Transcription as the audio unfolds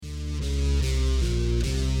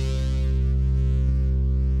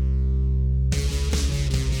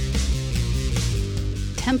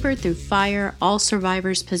Tempered through fire, all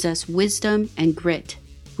survivors possess wisdom and grit.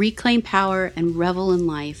 Reclaim power and revel in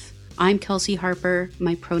life. I'm Kelsey Harper.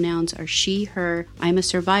 My pronouns are she, her. I'm a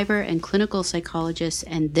survivor and clinical psychologist,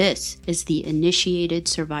 and this is The Initiated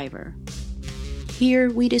Survivor. Here,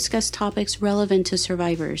 we discuss topics relevant to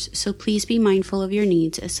survivors, so please be mindful of your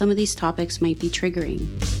needs as some of these topics might be triggering.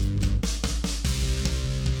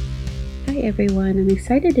 Hi everyone, I'm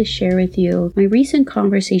excited to share with you my recent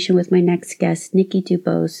conversation with my next guest, Nikki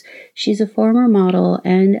Dubose. She's a former model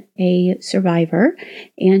and a survivor,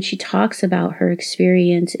 and she talks about her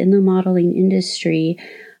experience in the modeling industry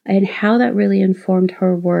and how that really informed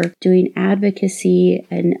her work doing advocacy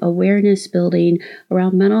and awareness building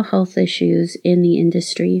around mental health issues in the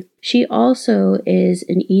industry. She also is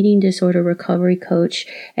an eating disorder recovery coach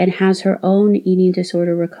and has her own eating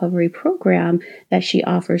disorder recovery program that she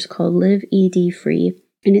offers called Live ED Free.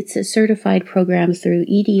 And it's a certified program through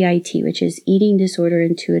EDIT, which is Eating Disorder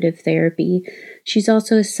Intuitive Therapy. She's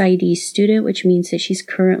also a PsyD student, which means that she's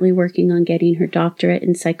currently working on getting her doctorate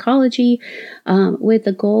in psychology, with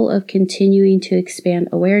the goal of continuing to expand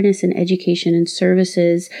awareness and education and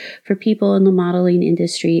services for people in the modeling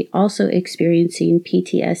industry also experiencing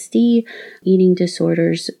PTSD, eating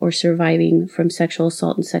disorders, or surviving from sexual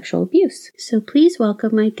assault and sexual abuse. So please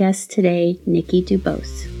welcome my guest today, Nikki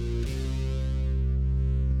Dubose.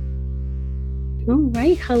 All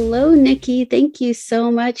right. Hello, Nikki. Thank you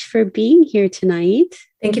so much for being here tonight.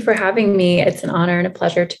 Thank you for having me. It's an honor and a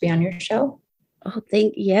pleasure to be on your show. Oh,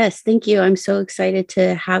 thank you. I'm so excited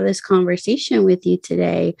to have this conversation with you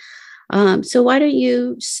today. So why don't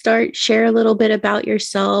you share a little bit about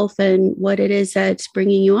yourself and what it is that's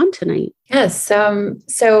bringing you on tonight? Yes.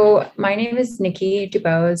 So my name is Nikki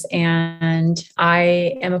Dubose, and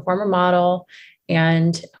I am a former model,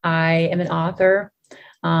 and I am an author.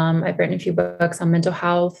 I've written a few books on mental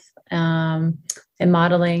health and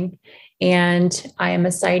modeling, and I am a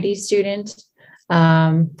PsyD student.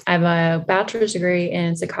 I have a bachelor's degree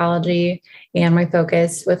in psychology, and my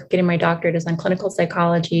focus with getting my doctorate is on clinical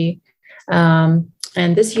psychology. And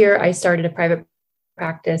this year I started a private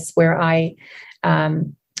practice where I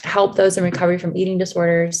help those in recovery from eating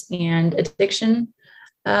disorders and addiction,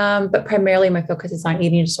 but primarily my focus is on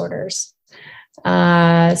eating disorders.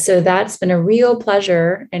 So that's been a real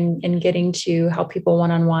pleasure in getting to help people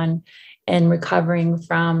one-on-one and recovering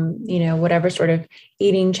from, whatever sort of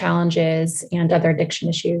eating challenges and other addiction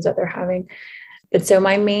issues that they're having. But so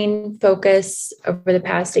my main focus over the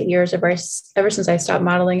past 8 years, ever since I stopped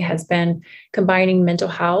modeling, has been combining mental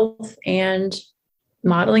health and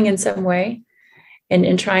modeling in some way,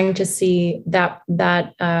 and trying to see that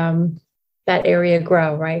area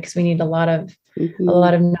grow, right? Because we need a lot of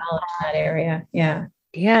knowledge in that area. Yeah.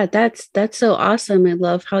 Yeah, that's so awesome. I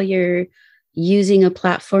love how you're using a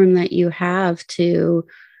platform that you have to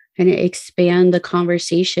kind of expand the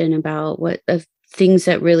conversation about what of things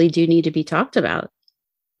that really do need to be talked about.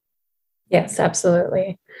 Yes,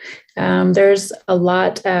 absolutely. There's a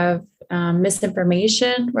lot of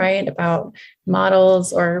misinformation, right, about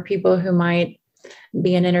models or people who might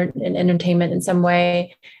be in entertainment in some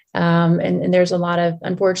way. And there's a lot of,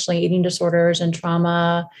 unfortunately, eating disorders and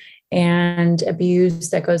trauma and abuse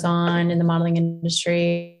that goes on in the modeling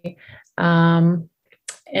industry. And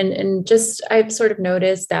just, I've sort of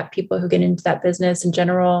noticed that people who get into that business in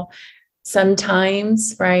general,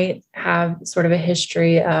 sometimes, right, have sort of a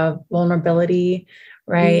history of vulnerability,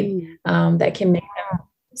 right, that can make them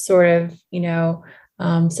sort of,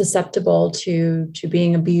 susceptible to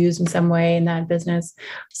being abused in some way in that business.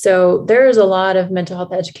 So there is a lot of mental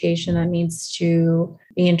health education that needs to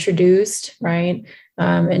be introduced, right,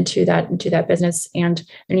 into that business, and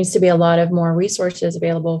there needs to be a lot of more resources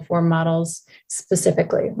available for models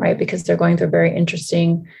specifically, right, because they're going through very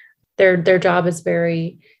interesting. Their job is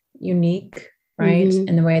very unique, right,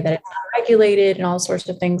 in the way that it's regulated and all sorts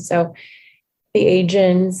of things. So the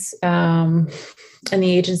agents and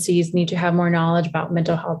the agencies need to have more knowledge about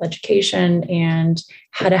mental health education and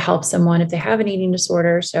how to help someone if they have an eating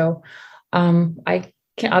disorder. So I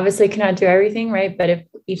cannot do everything, right? But if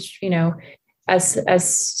each,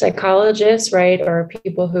 as psychologists, right, or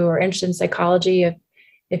people who are interested in psychology,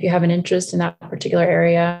 if you have an interest in that particular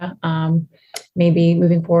area, maybe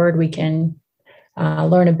moving forward, we can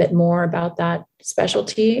learn a bit more about that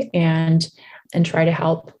specialty and try to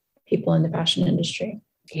help people in the fashion industry.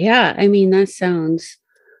 Yeah, I mean, that sounds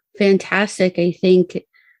fantastic. I think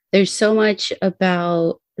there's so much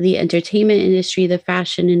about the entertainment industry, the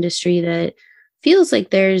fashion industry, that feels like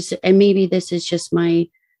and maybe this is just my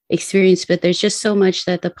experience, but there's just so much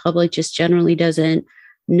that the public just generally doesn't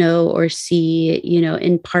know or see,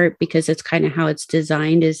 in part because it's kind of how it's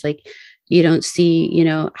designed, is like you don't see,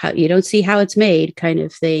 how you don't see how it's made kind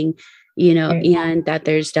of thing, Right. and that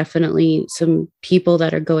there's definitely some people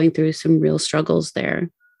that are going through some real struggles there.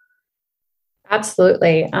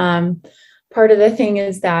 Absolutely. Part of the thing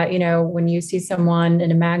is that, when you see someone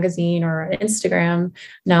in a magazine or an Instagram,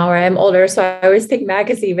 now I'm older, so I always think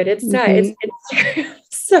magazine, but it's not, it's Mhm. Instagram.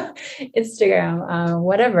 So Instagram,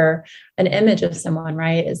 whatever, an image of someone,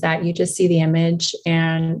 right? Is that you just see the image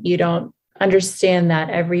and you don't understand that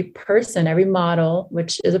every person, every model,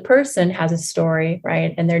 which is a person, has a story,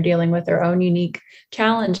 right? And they're dealing with their own unique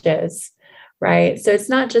challenges, right? So it's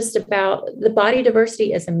not just about the body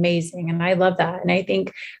diversity is amazing. And I love that. And I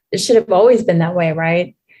think it should have always been that way,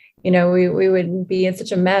 right? We would be in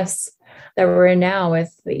such a mess that we're in now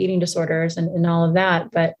with the eating disorders and all of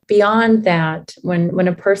that. But beyond that, when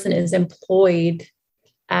a person is employed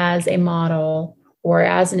as a model or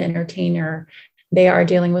as an entertainer, they are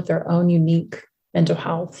dealing with their own unique mental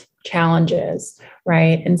health challenges,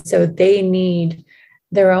 right? And so they need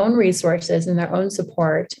their own resources and their own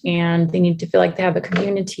support, and they need to feel like they have a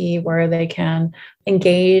community where they can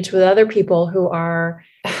engage with other people who are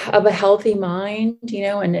of a healthy mind,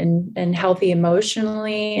 and healthy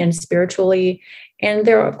emotionally and spiritually. And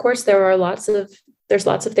of course, there's lots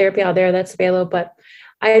of therapy out there that's available, but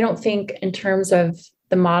I don't think in terms of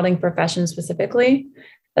the modeling profession specifically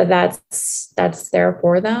that's there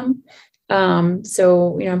for them.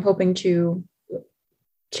 So I'm hoping to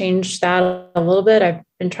change that a little bit. I've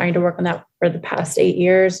been trying to work on that for the past 8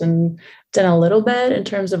 years and done a little bit in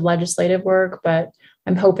terms of legislative work, but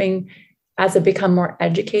I'm hoping as I become more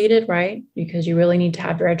educated, right? Because you really need to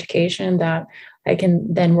have your education, that I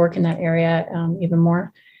can then work in that area even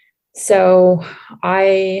more. So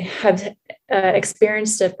I have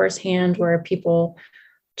experienced it firsthand where people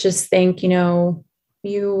just think,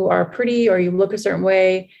 you are pretty or you look a certain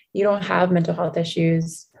way, you don't have mental health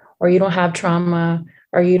issues, or you don't have trauma,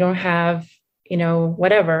 or you don't have,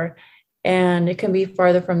 whatever. And it can be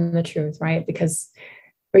farther from the truth, right? Because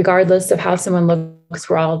regardless of how someone looks,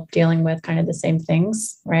 we're all dealing with kind of the same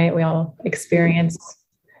things, right? We all experience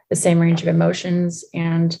the same range of emotions.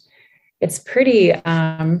 And it's pretty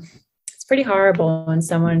horrible when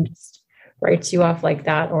someone just writes you off like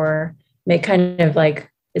that, or make kind of like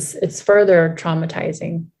it's further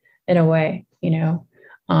traumatizing in a way,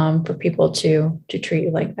 for people to treat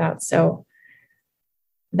you like that. So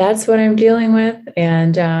that's what I'm dealing with.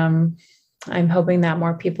 And I'm hoping that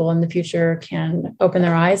more people in the future can open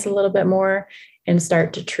their eyes a little bit more and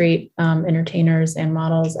start to treat entertainers and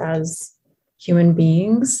models as human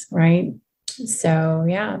beings, right? So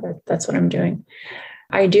yeah, that's what I'm doing.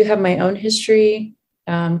 I do have my own history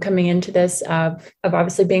coming into this of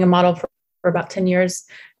obviously being a model for about 10 years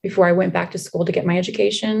before I went back to school to get my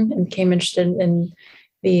education and became interested in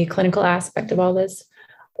the clinical aspect of all this,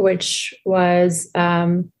 which was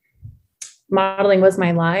modeling was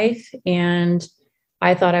my life. And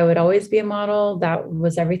I thought I would always be a model. That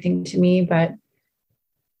was everything to me. But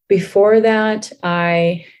before that,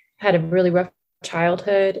 I had a really rough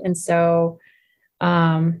childhood. And so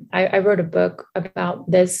I wrote a book about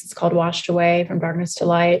this. It's called Washed Away from Darkness to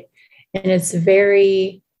Light. And it's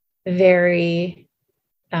very, very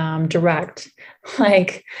direct.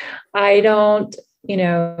 Like, I don't,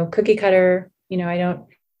 cookie cutter, I don't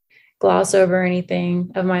gloss over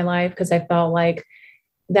anything of my life, because I felt like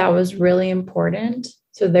that was really important.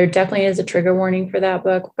 So there definitely is a trigger warning for that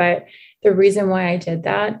book. But the reason why I did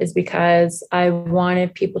that is because I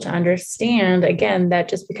wanted people to understand, again, that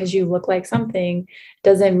just because you look like something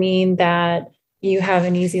doesn't mean that you have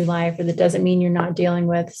an easy life, or that doesn't mean you're not dealing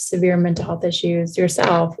with severe mental health issues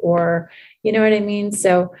yourself, or, you know what I mean?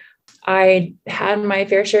 So I had my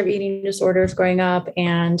fair share of eating disorders growing up,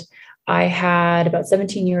 and I had about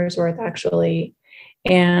 17 years worth actually.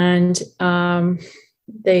 And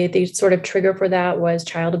the sort of trigger for that was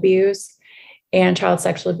child abuse and child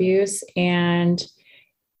sexual abuse. And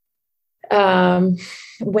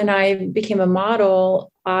when I became a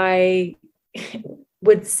model, I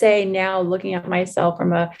would say now, looking at myself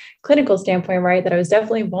from a clinical standpoint, right, that I was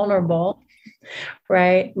definitely vulnerable,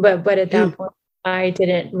 right? But at that point, I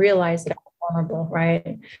didn't realize that I was vulnerable,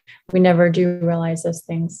 right? We never do realize those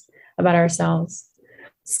things about ourselves.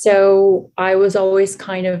 So I was always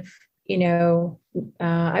kind of,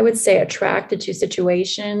 I would say attracted to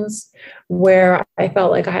situations where I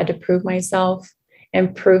felt like I had to prove myself,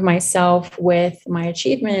 and prove myself with my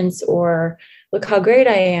achievements, or look how great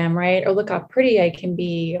I am, right? Or look how pretty I can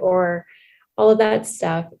be, or all of that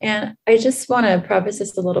stuff. And I just want to preface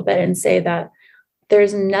this a little bit and say that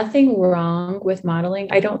there's nothing wrong with modeling.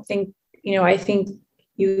 I don't think, I think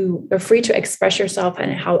you are free to express yourself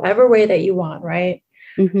in however way that you want, right?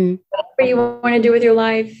 Mm-hmm. Whatever you want to do with your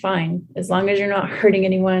life, fine. As long as you're not hurting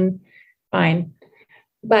anyone, fine.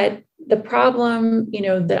 But the problem,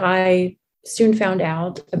 that I soon found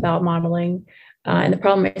out about modeling, and the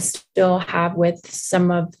problem I still have with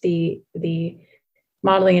some of the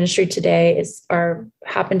modeling industry today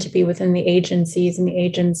happen to be within the agencies and the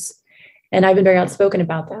agents. And I've been very outspoken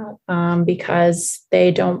about that, because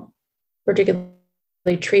they don't particularly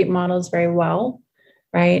treat models very well,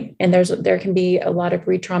 right? And there can be a lot of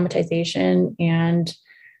re-traumatization and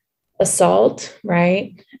assault,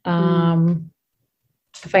 right?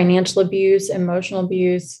 Financial abuse, emotional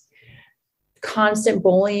abuse, constant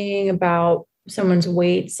bullying about someone's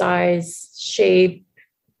weight, size, shape,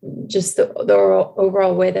 just the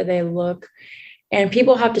overall way that they look. And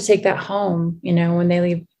people have to take that home, when they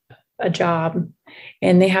leave a job,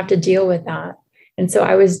 and they have to deal with that. And so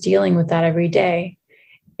I was dealing with that every day.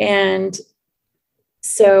 And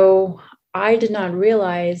so I did not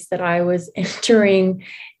realize that I was entering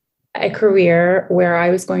a career where I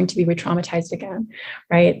was going to be re-traumatized again,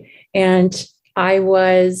 right? And I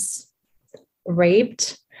was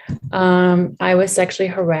raped. I was sexually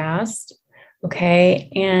harassed. Okay.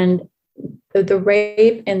 And the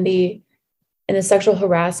rape and the sexual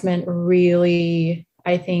harassment really,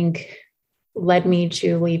 I think, led me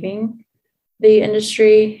to leaving the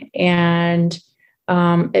industry. And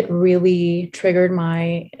it really triggered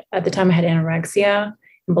at the time I had anorexia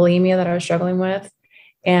and bulimia that I was struggling with.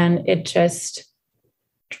 And it just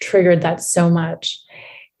triggered that so much.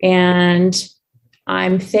 And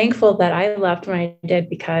I'm thankful that I left when I did,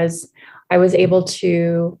 because I was able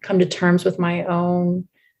to come to terms with my own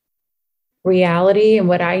reality and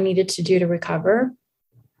what I needed to do to recover.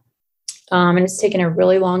 And it's taken a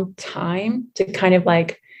really long time to kind of,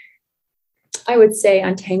 like, I would say,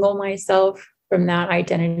 untangle myself from that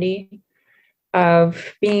identity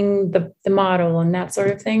of being the model and that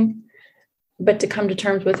sort of thing, but to come to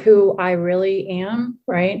terms with who I really am,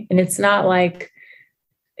 right? And it's not like,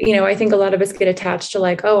 I think a lot of us get attached to,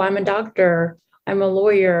 like, oh, I'm a doctor, I'm a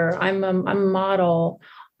lawyer, I'm a model,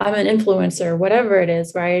 I'm an influencer, whatever it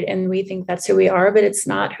is, right? And we think that's who we are, but it's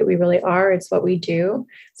not who we really are. It's what we do.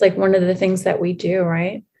 It's like one of the things that we do,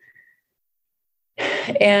 right?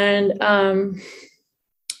 And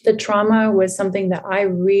the trauma was something that I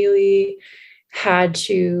really had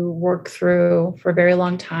to work through for a very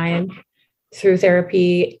long time through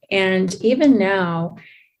therapy. And even now,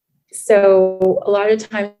 so a lot of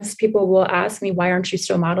times people will ask me, why aren't you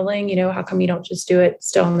still modeling? How come you don't just do it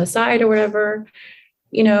still on the side or whatever?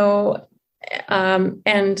 And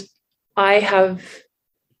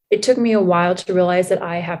it took me a while to realize that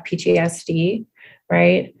I have PTSD,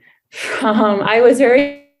 right? I was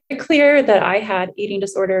very clear that I had eating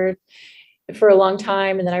disorder for a long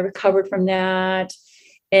time, and then I recovered from that.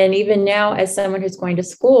 And even now, as someone who's going to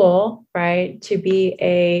school, right, to be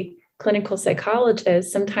a clinical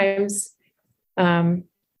psychologist, sometimes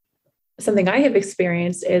something I have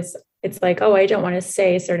experienced is it's like, oh, I don't want to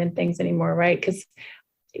say certain things anymore, right? Because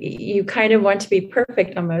you kind of want to be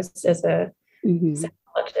perfect almost as a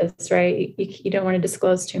psychologist, right? You don't want to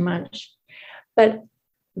disclose too much. But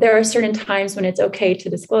there are certain times when it's okay to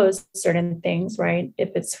disclose certain things, right?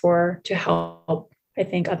 If it's to help, I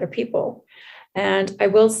think, other people. And I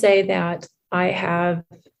will say that I have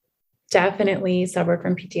definitely suffered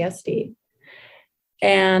from PTSD.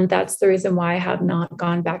 And that's the reason why I have not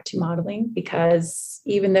gone back to modeling, because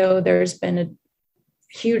even though there's been a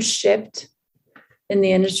huge shift in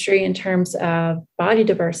the industry in terms of body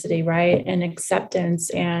diversity, right, and acceptance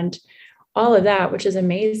and all of that, which is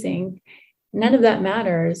amazing, none of that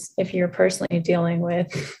matters if you're personally dealing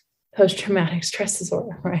with post-traumatic stress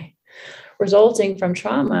disorder, right, resulting from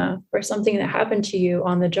trauma or something that happened to you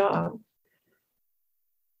on the job.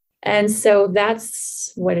 And so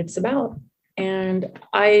that's what it's about. And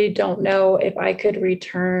I don't know if I could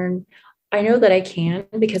return. I know that I can,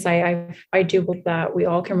 because I do believe that we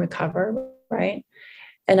all can recover, right?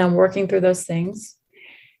 And I'm working through those things.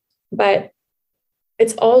 But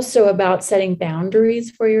it's also about setting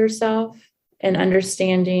boundaries for yourself and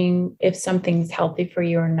understanding if something's healthy for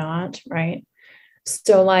you or not, right?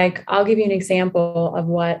 So, like, I'll give you an example of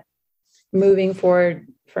what moving forward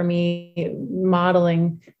for me,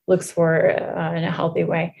 modeling looks for in a healthy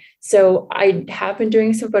way. So I have been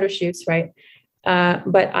doing some photo shoots, right?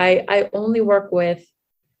 But I only work with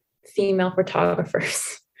female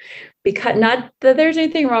photographers, because not that there's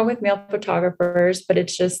anything wrong with male photographers, but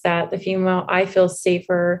it's just that the female, I feel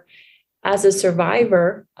safer as a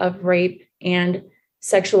survivor of rape and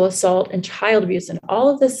sexual assault and child abuse and all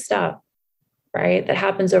of this stuff, right, that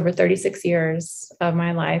happens over 36 years of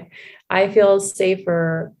my life. I feel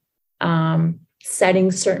safer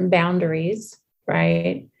setting certain boundaries,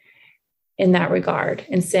 right? In that regard,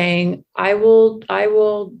 and saying, I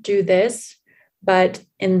will do this, but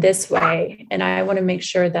in this way. And I want to make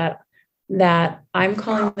sure that I'm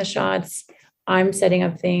calling the shots, I'm setting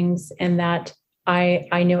up things, and that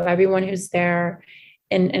I know everyone who's there,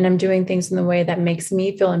 and I'm doing things in the way that makes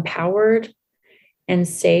me feel empowered and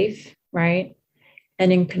safe, right?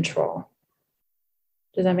 And in control.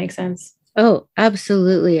 Does that make sense? Oh,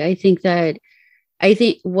 absolutely. I think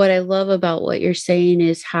what I love about what you're saying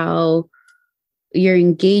is how you're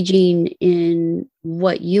engaging in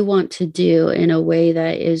what you want to do in a way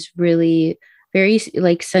that is really very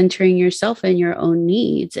like centering yourself and your own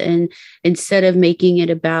needs. And instead of making it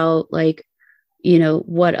about like,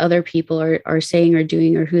 what other people are saying or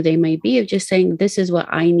doing or who they might be, of just saying, this is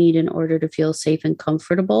what I need in order to feel safe and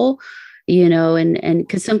comfortable. And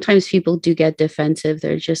because sometimes people do get defensive.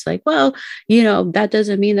 They're just like, well, that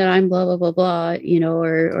doesn't mean that I'm blah blah blah blah,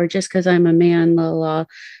 or just because I'm a man, blah blah,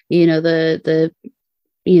 the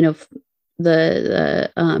you know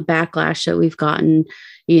the backlash that we've gotten,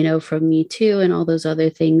 from Me Too and all those other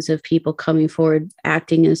things of people coming forward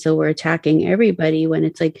acting as though we're attacking everybody, when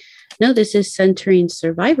it's like, no, this is centering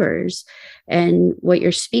survivors. And what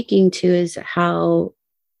you're speaking to is how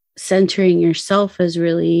centering yourself has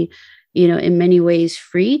really, in many ways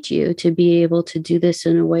freed you to be able to do this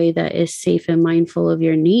in a way that is safe and mindful of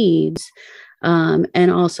your needs. And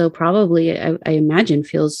also probably, I imagine,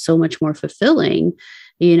 feels so much more fulfilling,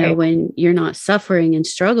 Right. when you're not suffering and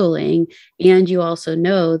struggling. And you also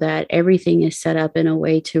know that everything is set up in a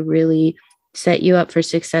way to really set you up for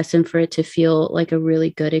success and for it to feel like a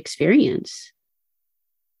really good experience.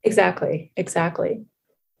 Exactly.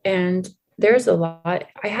 And there's a lot.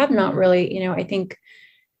 I have not really, I think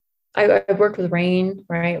I've worked with RAIN,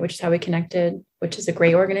 right, which is how we connected, which is a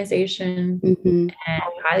great organization, Mm-hmm. and I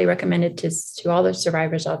highly recommend it to all the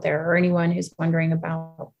survivors out there, or anyone who's wondering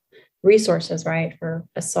about resources, right, for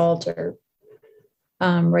assault or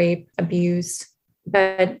rape, abuse.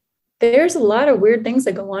 But there's a lot of weird things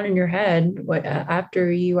that go on in your head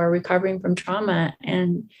after you are recovering from trauma.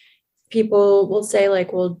 And people will say,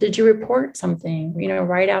 like, well, did you report something,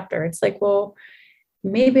 right after? It's like, well,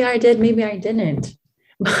 maybe I did, maybe I didn't.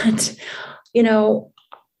 But,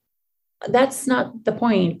 that's not the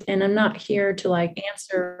point. And I'm not here to like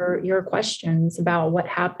answer your questions about what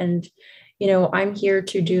happened. I'm here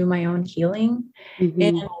to do my own healing. Mm-hmm.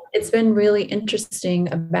 And it's been really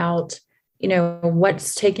interesting about,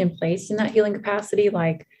 what's taken place in that healing capacity.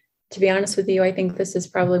 Like, to be honest with you, I think this is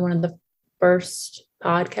probably one of the first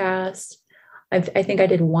podcasts. I think I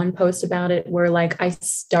did one post about it where like I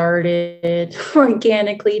started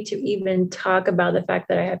organically to even talk about the fact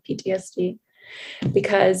that I have PTSD,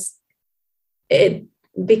 because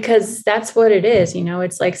because that's what it is.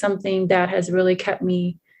 It's like something that has really kept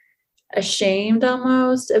me ashamed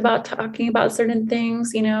almost about talking about certain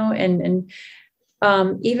things, and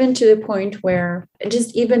even to the point where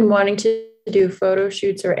just even wanting to do photo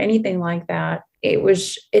shoots or anything like that,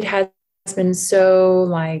 it has been so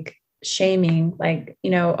like shaming, like,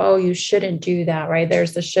 oh, you shouldn't do that, right?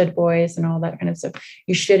 There's the should voice and all that kind of stuff.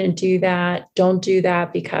 You shouldn't do that. Don't do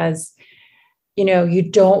that because you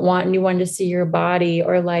don't want anyone to see your body,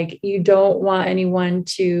 or like you don't want anyone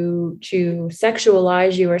to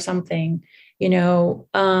sexualize you or something,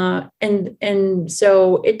 and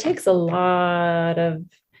so it takes a lot of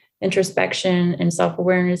introspection and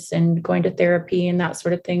self-awareness and going to therapy and that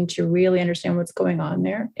sort of thing to really understand what's going on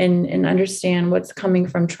there, and understand what's coming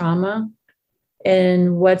from trauma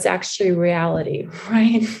and what's actually reality,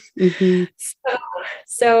 right? Mm-hmm.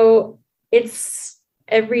 So it's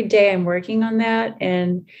every day I'm working on that,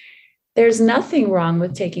 and there's nothing wrong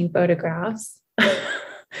with taking photographs.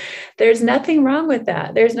 There's nothing wrong with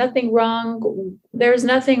that. There's nothing wrong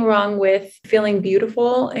with feeling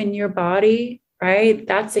beautiful in your body, right?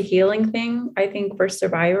 That's a healing thing, I think, for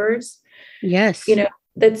survivors. Yes.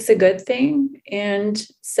 That's a good thing. And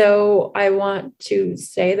so I want to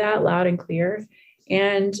say that loud and clear.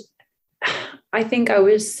 And I think I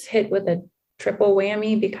was hit with a triple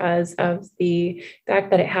whammy because of the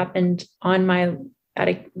fact that it happened on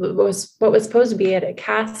what was supposed to be at a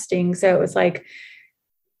casting. So it was like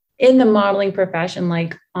in the modeling profession,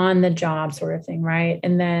 like on the job sort of thing, right?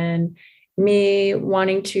 And then me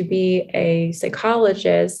wanting to be a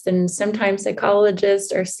psychologist, and sometimes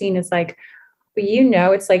psychologists are seen as like,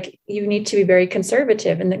 well, it's like you need to be very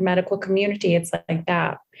conservative in the medical community. It's like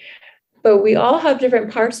that. But we all have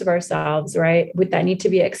different parts of ourselves, right, that need to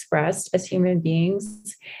be expressed as human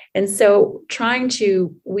beings. And so trying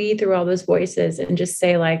to weed through all those voices and just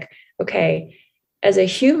say like, okay, as a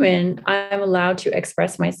human, I'm allowed to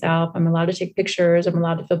express myself. I'm allowed to take pictures. I'm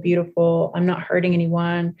allowed to feel beautiful. I'm not hurting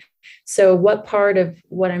anyone. So what part of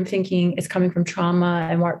what I'm thinking is coming from trauma,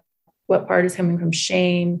 and what part is coming from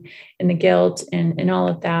shame and the guilt and all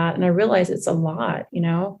of that? And I realize it's a lot,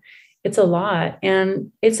 it's a lot,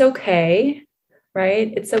 and it's okay,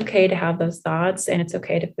 right? It's okay to have those thoughts, and it's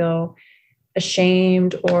okay to feel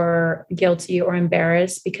ashamed or guilty or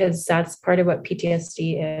embarrassed, because that's part of what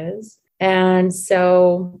PTSD is. And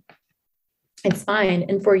so it's fine.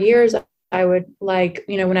 And for years, I would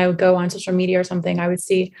when I would go on social media or something, I would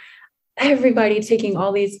see everybody taking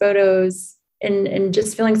all these photos and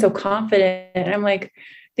just feeling so confident. And I'm like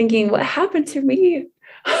thinking, what happened to me?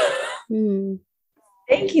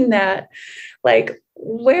 Thinking that, like,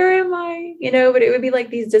 where am I? But it would be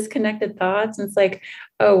like these disconnected thoughts. And it's like,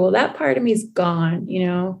 oh, well, that part of me is gone,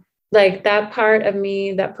 like that part of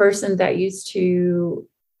me, that person that used to,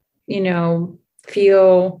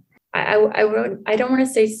 feel, I don't want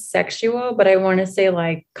to say sexual, but I want to say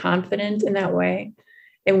like confident in that way,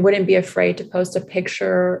 and wouldn't be afraid to post a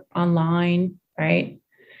picture online, right?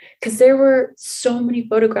 Because there were so many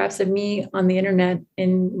photographs of me on the internet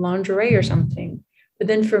in lingerie or something. But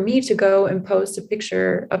then for me to go and post a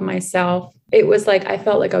picture of myself, it was like I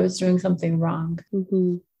felt like I was doing something wrong.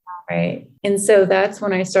 Mm-hmm. Right. And so that's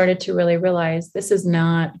when I started to really realize this is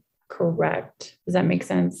not correct. Does that make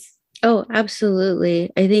sense? Oh,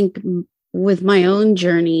 absolutely. I think with my own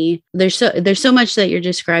journey, there's so much that you're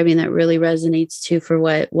describing that really resonates too for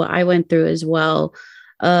what I went through as well.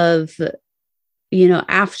 Of,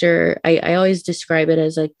 after, I always describe it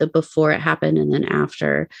as like the before it happened and then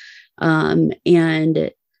after. And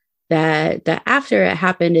that after it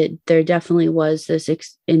happened, there definitely was this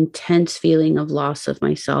intense feeling of loss of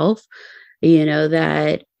myself,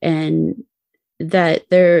 that, and that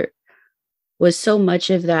there was so much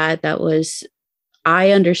of that was,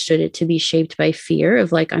 I understood it to be shaped by fear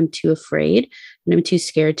of like, I'm too afraid and I'm too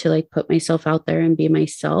scared to like put myself out there and be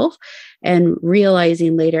myself. And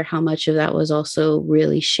realizing later how much of that was also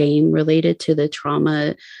really shame related to the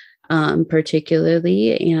trauma,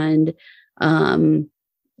 particularly. And, and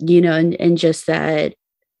just that,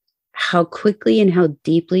 how quickly and how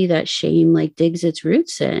deeply that shame like digs its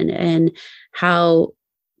roots in, and how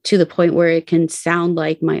to the point where it can sound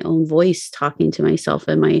like my own voice talking to myself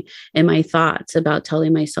and my thoughts about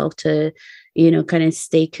telling myself to, kind of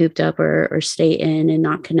stay cooped up or stay in and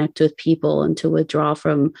not connect with people, and to withdraw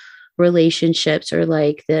from relationships, or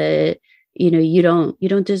like you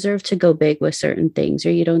don't deserve to go big with certain things,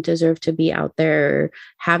 or you don't deserve to be out there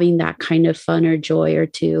having that kind of fun or joy, or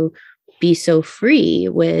to be so free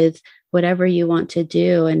with whatever you want to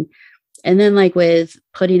do. And then like with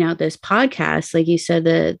putting out this podcast, like you said,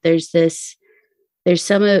 that there's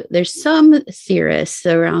some theorists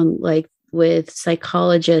around, like with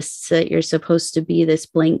psychologists, that you're supposed to be this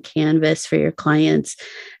blank canvas for your clients.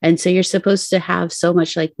 And so you're supposed to have so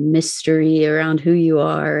much like mystery around who you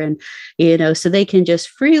are, and, so they can just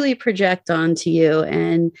freely project onto you.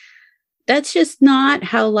 And that's just not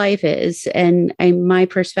how life is. And my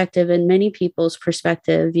perspective, and many people's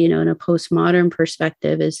perspective, in a postmodern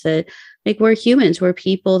perspective, is that like we're humans, we're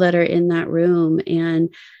people that are in that room.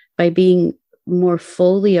 And by being more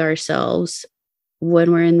fully ourselves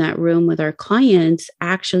when we're in that room with our clients,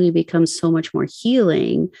 actually becomes so much more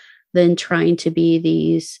healing than trying to be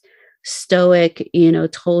these stoic,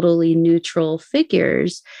 totally neutral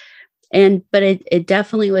figures. But it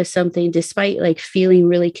definitely was something, despite like feeling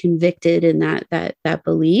really convicted in that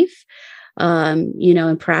belief,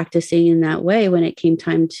 and practicing in that way, when it came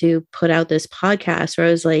time to put out this podcast, where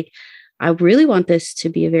I was like, I really want this to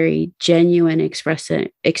be a very genuine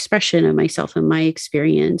expression of myself and my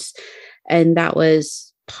experience. And that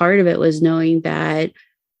was part of it, was knowing that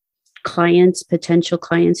potential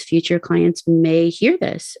clients, future clients may hear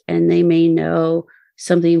this, and they may know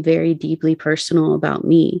something very deeply personal about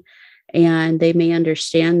me, and they may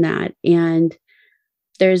understand that. And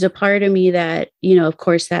there's a part of me that, of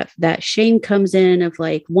course, that shame comes in of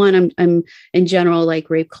like, one, I'm in general,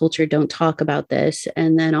 like rape culture, don't talk about this.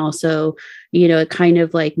 And then also, it kind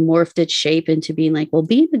of like morphed its shape into being like, well,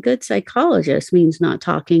 being a good psychologist means not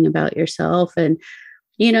talking about yourself. And,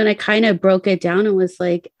 and I kind of broke it down and was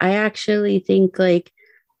like, I actually think like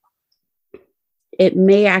it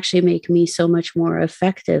may actually make me so much more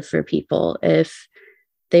effective for people if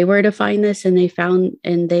they were to find this and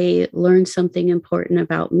they learned something important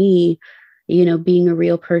about me. Being a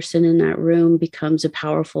real person in that room becomes a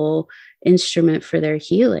powerful instrument for their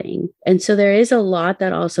healing. And so there is a lot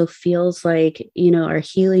that also feels like, our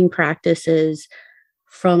healing practices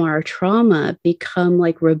from our trauma become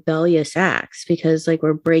like rebellious acts, because like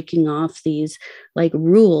we're breaking off these like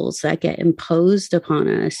rules that get imposed upon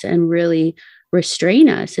us and really restrain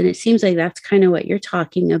us. And it seems like that's kind of what you're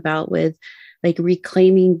talking about with like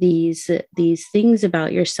reclaiming these things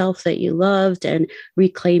about yourself that you loved, and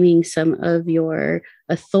reclaiming some of your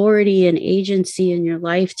authority and agency in your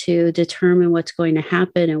life to determine what's going to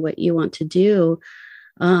happen and what you want to do.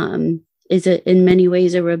 Is it in many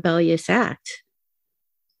ways a rebellious act?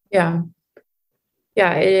 Yeah.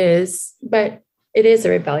 Yeah, it is. But it is a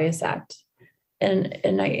rebellious act.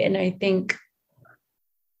 And I think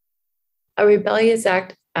a rebellious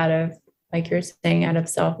act out of, like you're saying, out of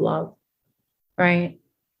self-love, right?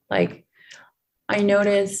 Like I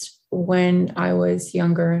noticed when I was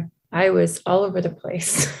younger, I was all over the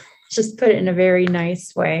place. Just put it in a very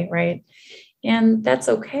nice way, right? And that's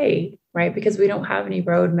okay, right? Because we don't have any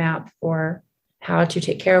roadmap for how to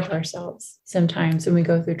take care of ourselves sometimes when we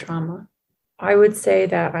go through trauma. I would say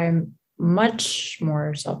that I'm much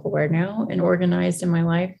more self-aware now and organized in my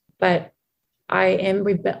life, but I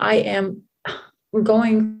am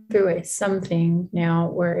going through something now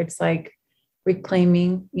where it's like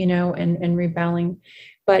reclaiming, and rebelling,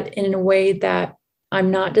 but in a way that I'm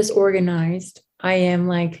not disorganized. I am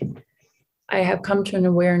like, I have come to an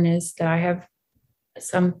awareness that I have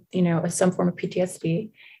some form of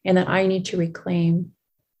PTSD, and that I need to reclaim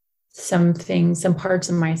some things, some parts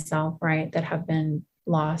of myself, right, that have been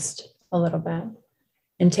lost a little bit,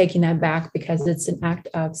 and taking that back because it's an act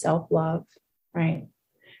of self-love, right?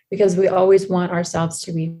 Because we always want ourselves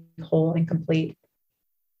to be whole and complete,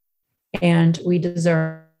 and we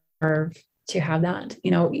deserve to have that.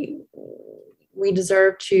 We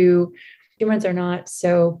deserve to. Humans are not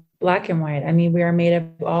so black and white. I mean, we are made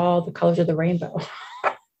of all the colors of the rainbow,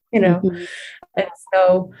 Mm-hmm. And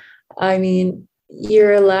so, I mean,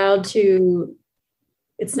 you're allowed to,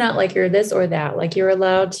 it's not like you're this or that. Like you're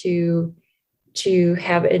allowed to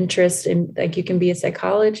have interest in, like, you can be a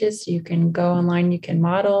psychologist, you can go online, you can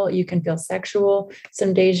model, you can feel sexual.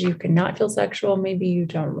 Some days you cannot feel sexual. Maybe you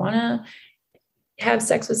don't want to have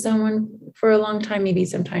sex with someone for a long time. Maybe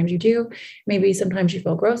sometimes you do. Maybe sometimes you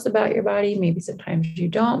feel gross about your body. Maybe sometimes you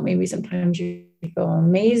don't. Maybe sometimes you feel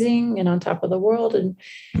amazing and on top of the world. And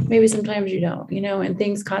maybe sometimes you don't, and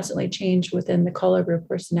things constantly change within the color of your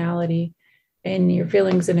personality and your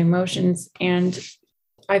feelings and emotions. And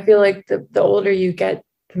I feel like the older you get,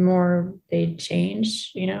 the more they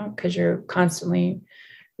change, because you're constantly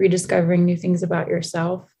rediscovering new things about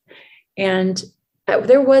yourself. And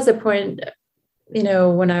there was a point,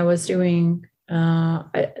 when I was doing,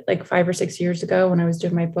 like 5 or 6 years ago, when I was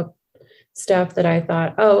doing my book stuff, that I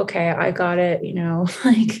thought, oh, okay, I got it.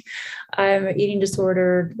 Like I'm an eating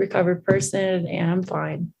disorder recovered person and I'm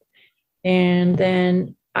fine. And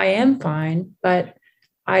then I am fine, but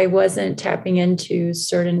I wasn't tapping into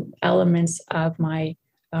certain elements of my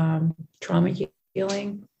trauma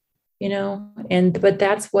healing, but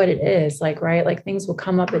that's what it is, like, right? Like things will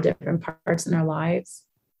come up at different parts in our lives,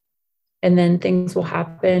 and then things will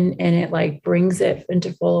happen and it like brings it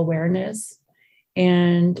into full awareness,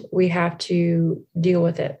 and we have to deal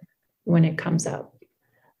with it when it comes up,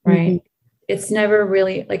 right? Mm-hmm. It's never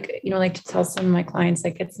really like, like to tell some of my clients,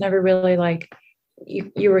 like, it's never really like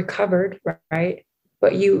you recovered, right?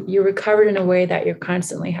 But you recovered in a way that you're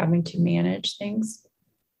constantly having to manage things,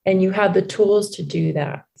 and you have the tools to do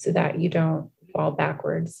that so that you don't fall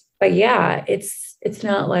backwards. But yeah, it's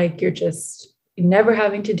not like you're just never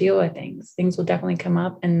having to deal with things. Things will definitely come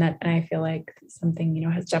up, and I feel like something,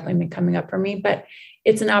 has definitely been coming up for me, but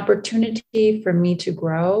it's an opportunity for me to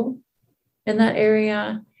grow in that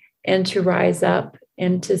area and to rise up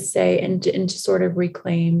and to say, and to sort of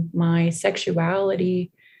reclaim my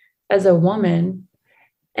sexuality as a woman,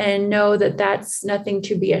 and know that that's nothing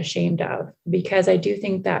to be ashamed of. Because I do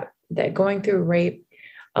think that going through rape,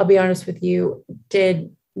 I'll be honest with you,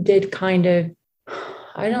 did kind of,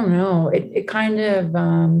 I don't know, it kind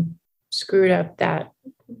of screwed up that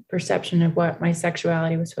perception of what my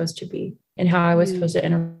sexuality was supposed to be and how I was supposed to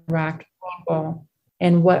interact with people,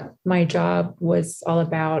 and what my job was all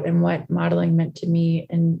about and what modeling meant to me.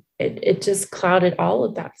 And it just clouded all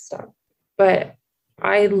of that stuff. But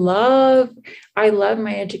I love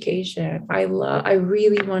my education. I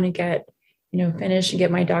really want to get, finish and get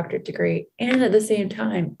my doctorate degree. And at the same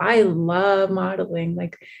time, I love modeling.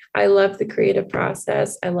 Like I love the creative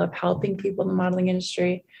process. I love helping people in the modeling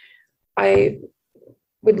industry. I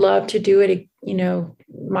would love to do it,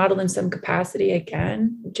 model in some capacity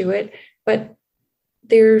again, do it. But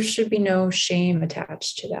there should be no shame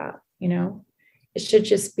attached to that. It should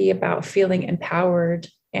just be about feeling empowered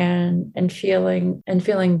and feeling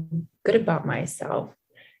good about myself.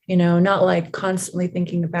 not like constantly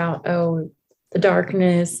thinking about, oh, the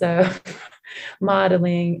darkness of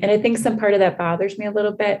modeling. And I think some part of that bothers me a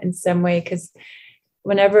little bit in some way, because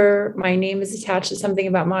whenever my name is attached to something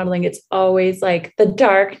about modeling, it's always like the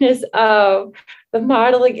darkness of the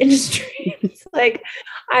modeling industry. It's like,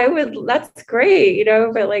 that's great,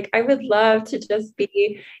 but like, I would love to just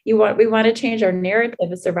be, we want to change our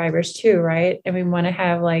narrative as survivors too, right? And we want to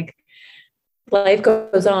have like, life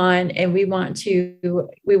goes on, and we want to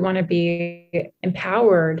be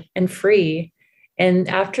empowered and free. And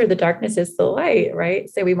after the darkness is the light, right?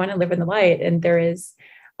 So we want to live in the light, and there is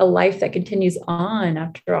a life that continues on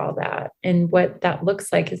after all that. And what that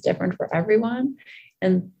looks like is different for everyone.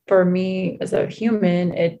 And for me as a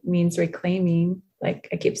human, it means reclaiming, like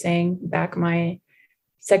I keep saying, back my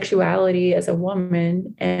sexuality as a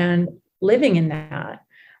woman and living in that,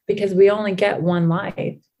 because we only get one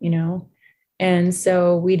life. And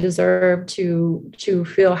so we deserve to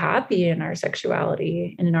feel happy in our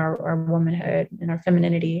sexuality and in our womanhood and our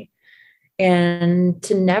femininity, and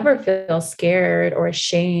to never feel scared or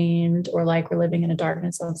ashamed or like we're living in a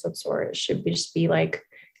darkness of some sort. It should just be like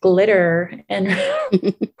glitter and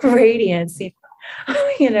radiance.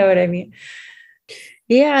 You know what I mean?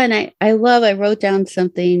 Yeah. And I wrote down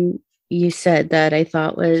something you said that I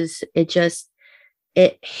thought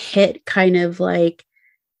it hit kind of like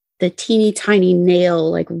the teeny tiny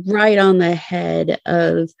nail, like right on the head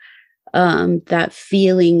of that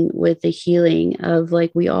feeling with the healing of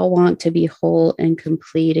like, we all want to be whole and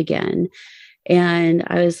complete again. And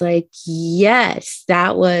I was like, yes,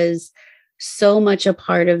 that was so much a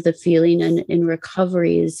part of the feeling. And in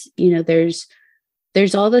recovery is, there's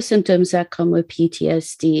all the symptoms that come with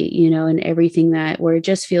PTSD, and everything that where it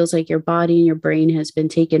just feels like your body and your brain has been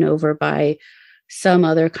taken over by some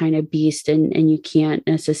other kind of beast, and you can't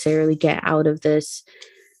necessarily get out of this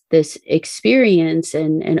experience.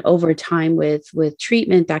 And over time with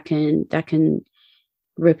treatment that can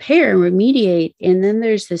repair and remediate. And then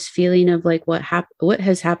there's this feeling of like what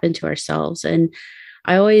has happened to ourselves. And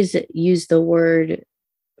I always use the word,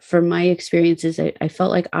 from my experiences, I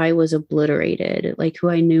felt like I was obliterated, like who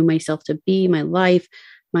I knew myself to be, my life,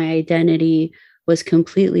 my identity was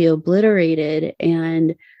completely obliterated.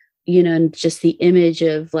 And just the image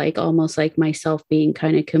of like almost like myself being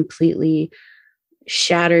kind of completely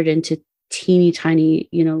shattered into teeny tiny,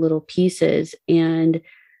 little pieces. And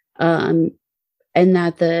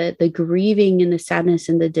that the grieving and the sadness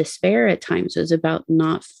and the despair at times was about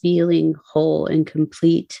not feeling whole and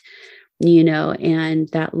complete, and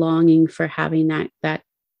that longing for having that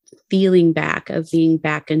feeling back of being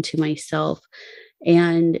back into myself.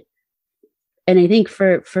 And I think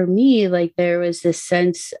for me, like there was this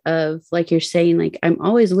sense of, like you're saying, like I'm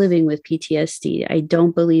always living with PTSD. I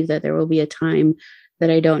don't believe that there will be a time that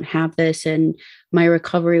I don't have this. And my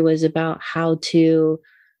recovery was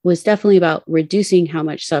definitely about reducing how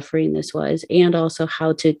much suffering this was, and also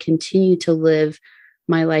how to continue to live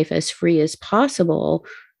my life as free as possible,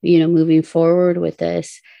 moving forward with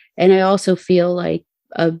this. And I also feel like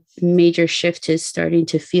a major shift is starting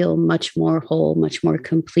to feel much more whole, much more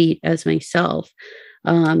complete as myself.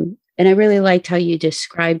 And I really liked how you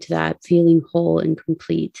described that feeling whole and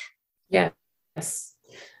complete. Yes.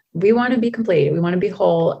 We want to be complete. We want to be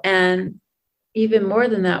whole. And even more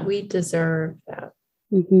than that, we deserve that.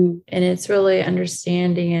 Mm-hmm. And it's really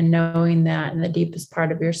understanding and knowing that in the deepest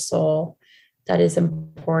part of your soul, that is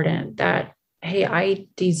important, that, hey, I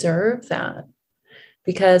deserve that.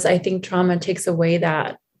 Because I think trauma takes away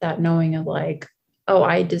that knowing of like, oh,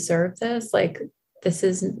 I deserve this. Like, this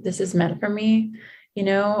is meant for me.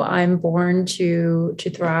 I'm born to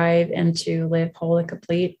thrive and to live whole and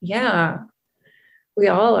complete. Yeah, we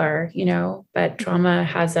all are, but trauma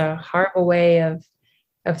has a horrible way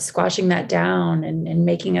of squashing that down and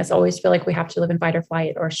making us always feel like we have to live in fight or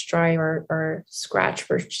flight or strive or scratch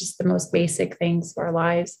for just the most basic things for our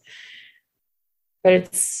lives. But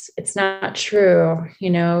it's not true,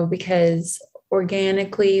 because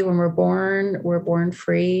organically, when we're born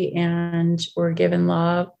free and we're given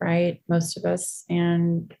love, right? Most of us.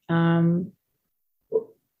 And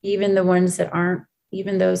even those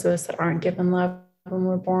of us that aren't given love when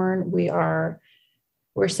we're born, we're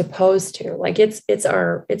supposed to, like, it's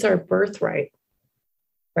our birthright,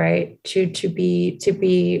 right? To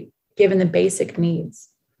be given the basic needs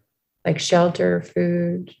like shelter,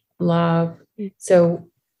 food, love. So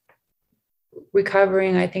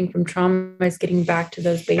recovering, I think, from trauma is getting back to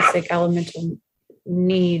those basic elemental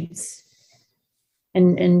needs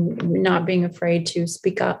and not being afraid to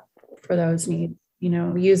speak up for those needs,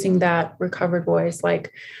 using that recovered voice,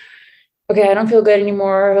 like, okay, I don't feel good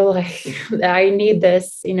anymore. Like I need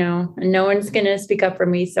this, and no one's going to speak up for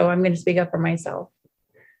me. So I'm going to speak up for myself.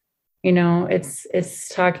 It's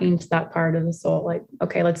talking to that part of the soul, like,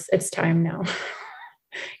 okay, it's time now,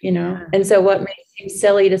 Yeah. And so what may seem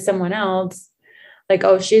silly to someone else, like,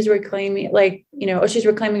 oh, she's reclaiming, like, oh, she's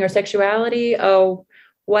reclaiming her sexuality. Oh,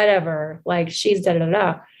 whatever. Like she's da da da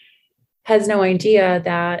da. Has no idea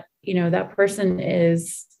that, that person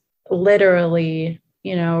is literally,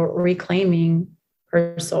 reclaiming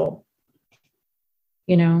her soul,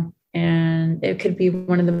 and it could be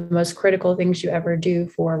one of the most critical things you ever do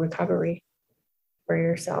for recovery for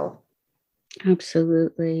yourself.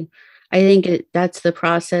 Absolutely. I think that's the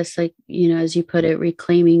process, like, as you put it,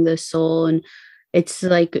 reclaiming the soul. And it's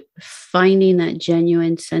like finding that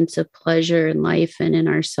genuine sense of pleasure in life and in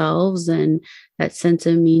ourselves, and that sense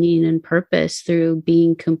of meaning and purpose through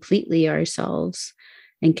being completely ourselves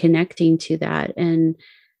and connecting to that. And,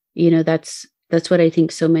 that's what I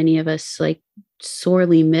think so many of us like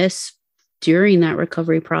sorely miss during that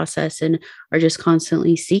recovery process, and are just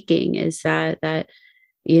constantly seeking, is that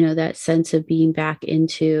sense of being back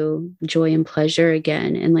into joy and pleasure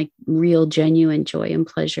again, and like real genuine joy and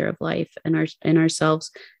pleasure of life and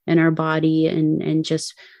ourselves and our body, and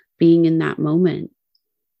just being in that moment.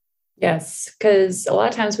 Yes, because a lot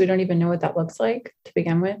of times we don't even know what that looks like to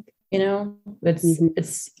begin with. It's Mhm.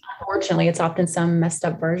 it's unfortunately it's often some messed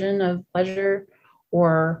up version of pleasure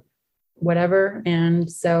or whatever. And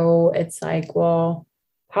so it's like, well,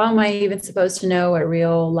 how am I even supposed to know what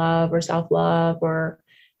real love or self-love or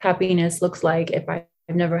happiness looks like if I've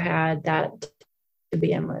never had that to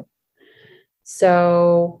begin with?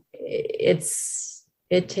 So it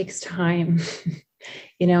takes time,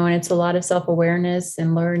 and it's a lot of self-awareness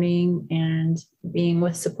and learning and being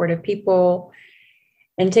with supportive people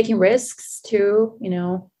and taking risks too,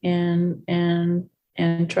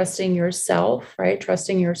 and trusting yourself, right?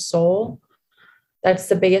 Trusting your soul. That's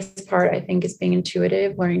the biggest part, I think, is being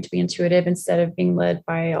intuitive, learning to be intuitive instead of being led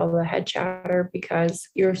by all the head chatter, because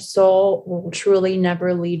your soul will truly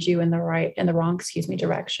never lead you in the wrong,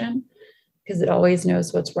 direction, because it always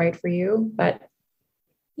knows what's right for you. But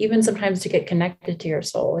even sometimes to get connected to your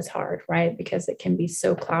soul is hard, right? Because it can be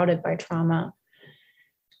so clouded by trauma.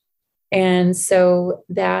 And so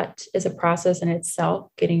that is a process in itself,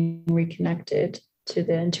 getting reconnected to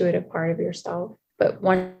the intuitive part of yourself. But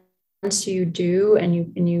once you do, and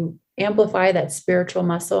you amplify that spiritual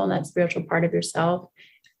muscle and that spiritual part of yourself,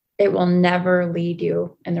 it will never lead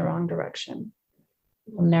you in the wrong direction.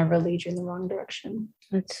 It will never lead you in the wrong direction.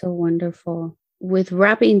 That's so wonderful. With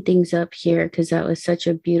wrapping things up here, because that was such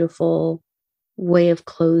a beautiful way of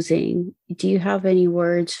closing, do you have any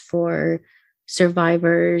words for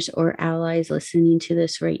survivors or allies listening to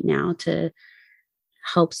this right now to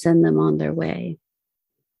help send them on their way?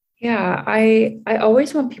 Yeah, I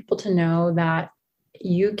always want people to know that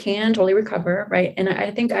you can totally recover, right? And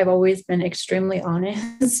I think I've always been extremely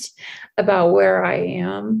honest about where I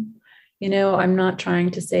am. I'm not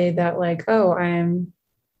trying to say that like, oh,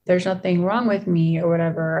 there's nothing wrong with me or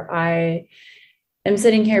whatever. I am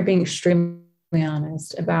sitting here being extremely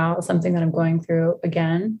honest about something that I'm going through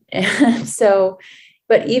again. And so,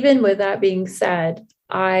 but even with that being said,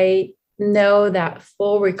 I know that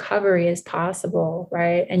full recovery is possible,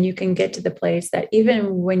 right? And you can get to the place that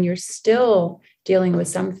even when you're still dealing with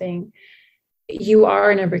something, you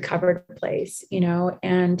are in a recovered place,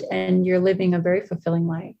 and you're living a very fulfilling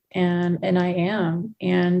life. And I am.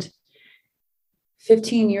 And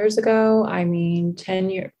 15 years ago, I mean, 10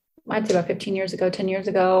 years, I'd say about 15 years ago, 10 years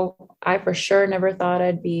ago, I for sure never thought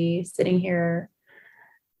I'd be sitting here,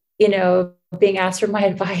 being asked for my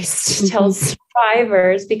advice to tell Mhm.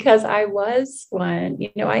 survivors, because I was one,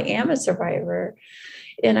 I am a survivor.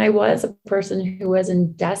 And I was a person who was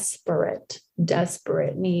in desperate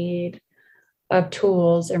need of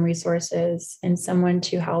tools and resources and someone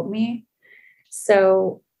to help me.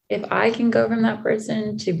 So if I can go from that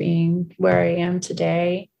person to being where I am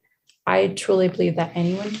today, I truly believe that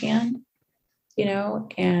anyone can,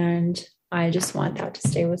 and I just want that to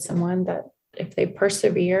stay with someone, that if they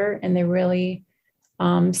persevere and they really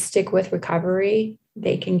stick with recovery,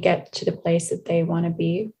 they can get to the place that they want to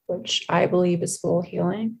be, which I believe is full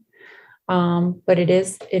healing. But it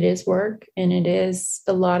is work, and it is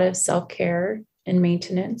a lot of self-care and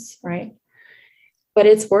maintenance, right? But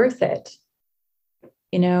it's worth it.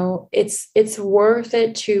 It's worth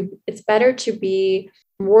it. It's better to be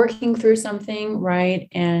working through something, right,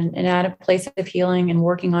 and at a place of healing and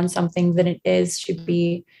working on something, than it is to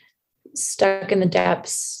be stuck in the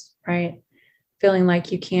depths, right, feeling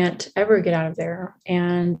like you can't ever get out of there.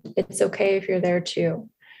 And it's okay if you're there too,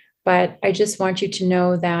 but I just want you to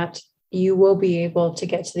know that you will be able to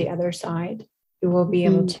get to the other side. You will be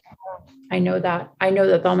able to. I know that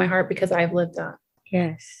with all my heart because I've lived that.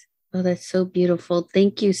 Yes. Oh, that's so beautiful.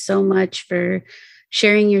 Thank you so much for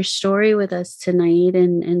sharing your story with us tonight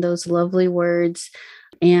and those lovely words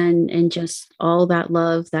and just all that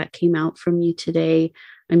love that came out from you today.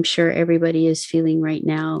 I'm sure everybody is feeling right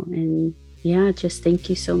now. And yeah, just thank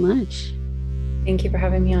you so much. Thank you for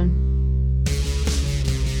having me on.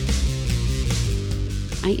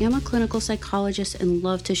 I am a clinical psychologist and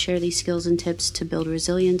love to share these skills and tips to build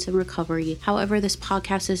resilience and recovery. However, this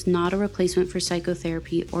podcast is not a replacement for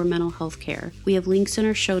psychotherapy or mental health care. We have links in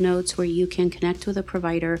our show notes where you can connect with a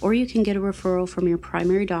provider, or you can get a referral from your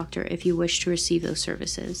primary doctor if you wish to receive those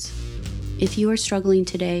services. If you are struggling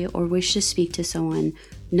today or wish to speak to someone,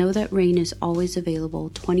 know that RAINN is always available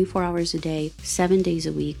 24 hours a day, 7 days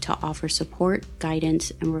a week to offer support, guidance,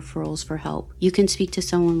 and referrals for help. You can speak to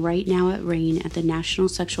someone right now at RAINN at the National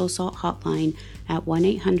Sexual Assault Hotline at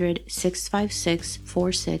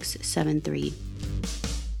 1-800-656-4673.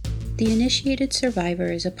 The Initiated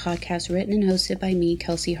Survivor is a podcast written and hosted by me,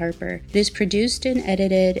 Kelsey Harper. It is produced and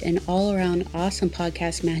edited, and all-around awesome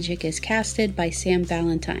podcast magic is casted by Sam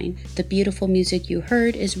Valentine. The beautiful music you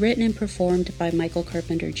heard is written and performed by Michael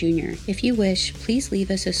Carpenter Jr. If you wish, please leave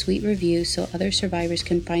us a sweet review so other survivors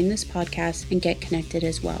can find this podcast and get connected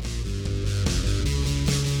as well.